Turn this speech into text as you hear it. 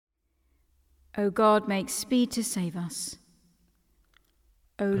O God, make speed to save us.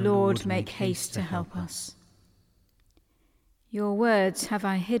 O Lord, make haste to help us. Your words have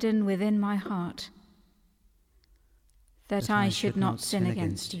I hidden within my heart, that I should not sin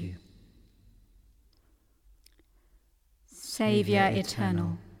against you. Saviour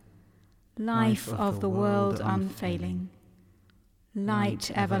eternal, life of the world unfailing,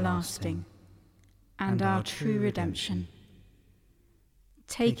 light everlasting, and our true redemption,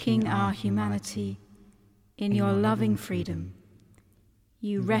 taking our humanity in your loving freedom,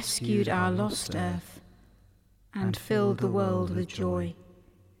 you rescued our lost earth and filled the world with joy.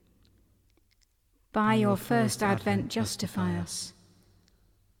 By your first advent justify us,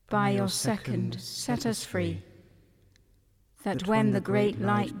 by your second set us free, that when the great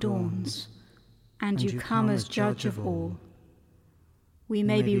light dawns and you come as judge of all, we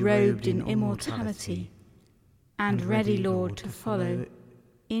may be robed in immortality and ready, Lord, to follow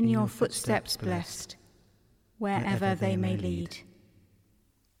in your footsteps blessed, wherever they may lead.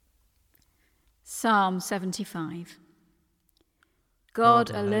 Psalm 75. God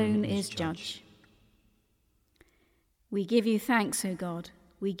alone is judge. We give you thanks, O God,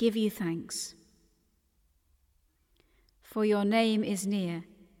 we give you thanks. For your name is near,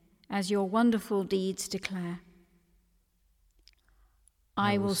 as your wonderful deeds declare.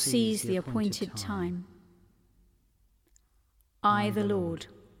 I will seize the appointed time. I, the Lord,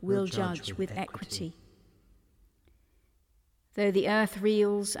 will judge with equity. Though the earth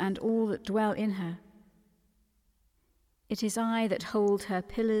reels and all that dwell in her, it is I that hold her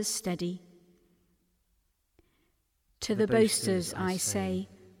pillars steady. To the boasters I say,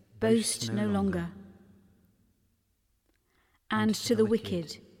 boast no longer. And to the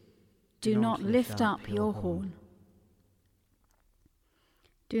wicked, do not lift up your horn.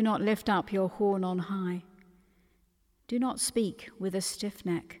 Do not lift up your horn on high. Do not speak with a stiff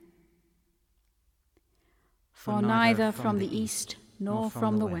neck. For neither from the east nor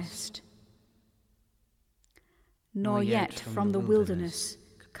from the west, nor yet from the wilderness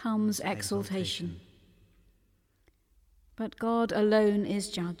comes exaltation. But God alone is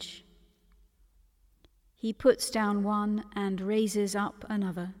judge. He puts down one and raises up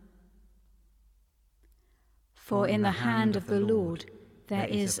another. For in the hand of the Lord there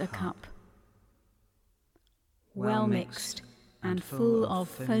is a cup, well mixed and full of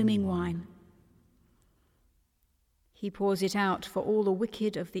foaming wine. He pours it out for all the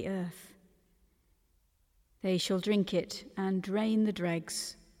wicked of the earth. They shall drink it and drain the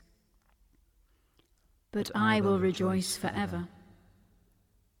dregs. But I will rejoice forever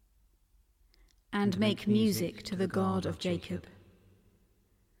and make music to the God of Jacob.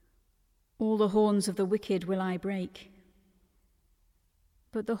 All the horns of the wicked will I break,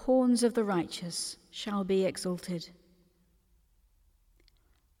 but the horns of the righteous shall be exalted.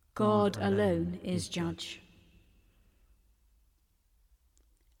 God alone is judge.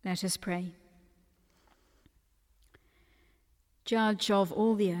 Let us pray. Judge of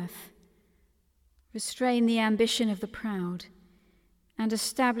all the earth, restrain the ambition of the proud, and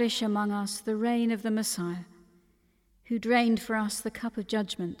establish among us the reign of the Messiah, who drained for us the cup of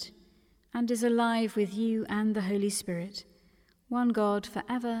judgment, and is alive with you and the Holy Spirit, one God for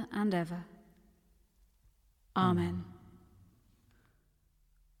ever and ever. Amen.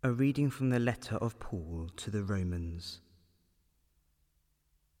 A reading from the letter of Paul to the Romans.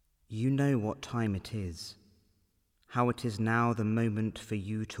 You know what time it is, how it is now the moment for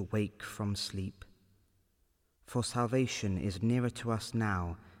you to wake from sleep. For salvation is nearer to us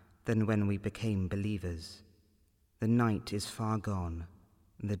now than when we became believers. The night is far gone,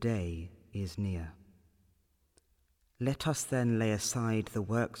 the day is near. Let us then lay aside the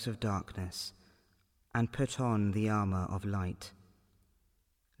works of darkness and put on the armor of light.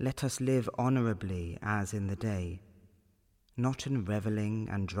 Let us live honorably as in the day, not in reveling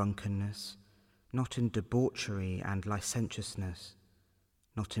and drunkenness, not in debauchery and licentiousness,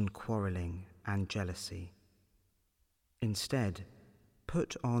 not in quarreling and jealousy. Instead,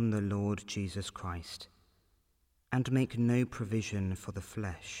 put on the Lord Jesus Christ, and make no provision for the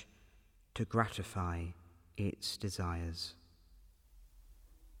flesh to gratify its desires.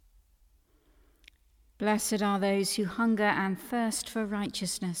 Blessed are those who hunger and thirst for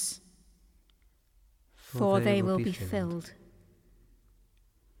righteousness, for they will be filled.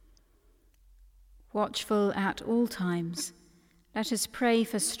 Watchful at all times, let us pray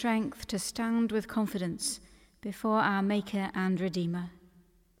for strength to stand with confidence before our Maker and Redeemer.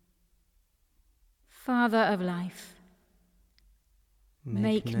 Father of life,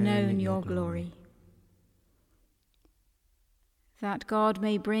 make known your glory, that God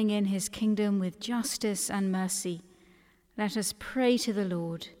may bring in his kingdom with justice and mercy. Let us pray to the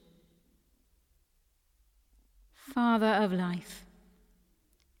Lord. Father of life,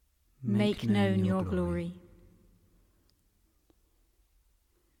 make known your glory,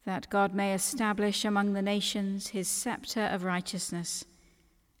 that God may establish among the nations his scepter of righteousness.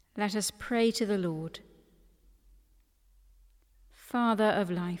 Let us pray to the Lord. Father of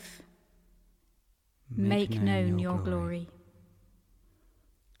life, make known your glory,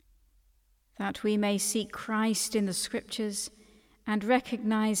 that we may seek Christ in the Scriptures and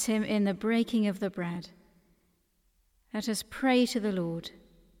recognize him in the breaking of the bread. Let us pray to the Lord.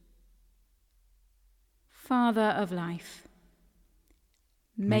 Father of life,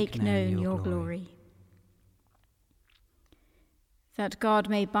 make known your glory, that God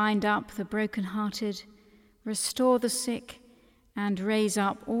may bind up the brokenhearted, restore the sick, and raise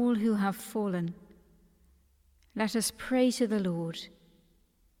up all who have fallen. Let us pray to the Lord.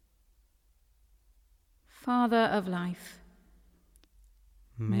 Father of life,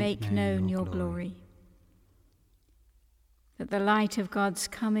 make known your glory, that the light of God's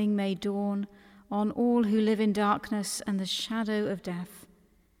coming may dawn on all who live in darkness and the shadow of death.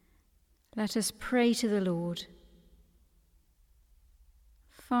 Let us pray to the Lord.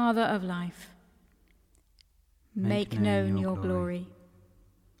 Father of life, make known your glory,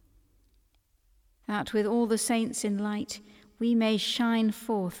 that with all the saints in light we may shine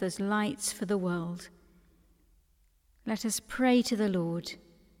forth as lights for the world. Let us pray to the Lord.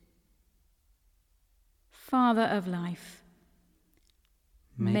 Father of life,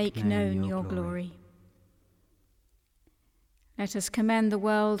 make known your glory. Let us commend the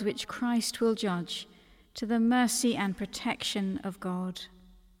world which Christ will judge to the mercy and protection of God.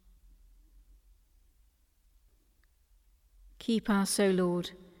 Keep us, O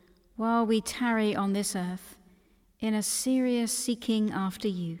Lord, while we tarry on this earth, in a serious seeking after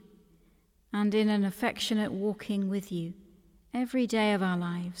you, and in an affectionate walking with you every day of our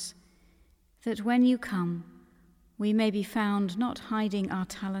lives, that when you come, we may be found not hiding our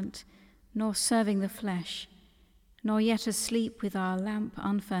talent, nor serving the flesh, nor yet asleep with our lamp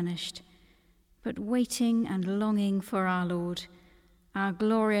unfurnished, but waiting and longing for our Lord, our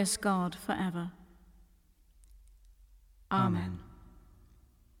glorious God forever. Amen.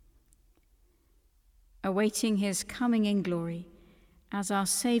 Awaiting his coming in glory, as our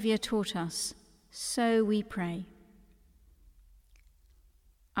Saviour taught us, so we pray.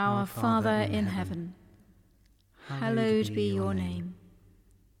 Our Father in heaven, hallowed be your name.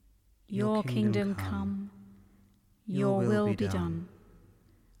 Your kingdom come, your will be done,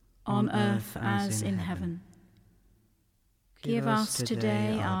 on earth as in heaven. Give us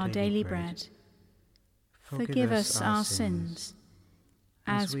today our daily bread. Forgive us our sins,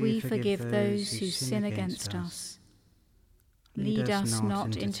 as we forgive those who sin against us. Lead us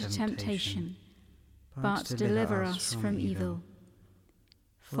not into temptation, but deliver us from evil.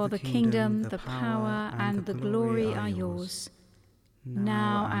 For the kingdom, the power, and the glory are yours,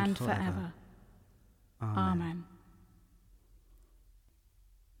 now and forever. Amen.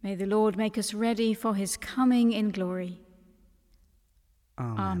 May the Lord make us ready for his coming in glory.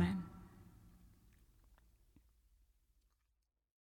 Amen.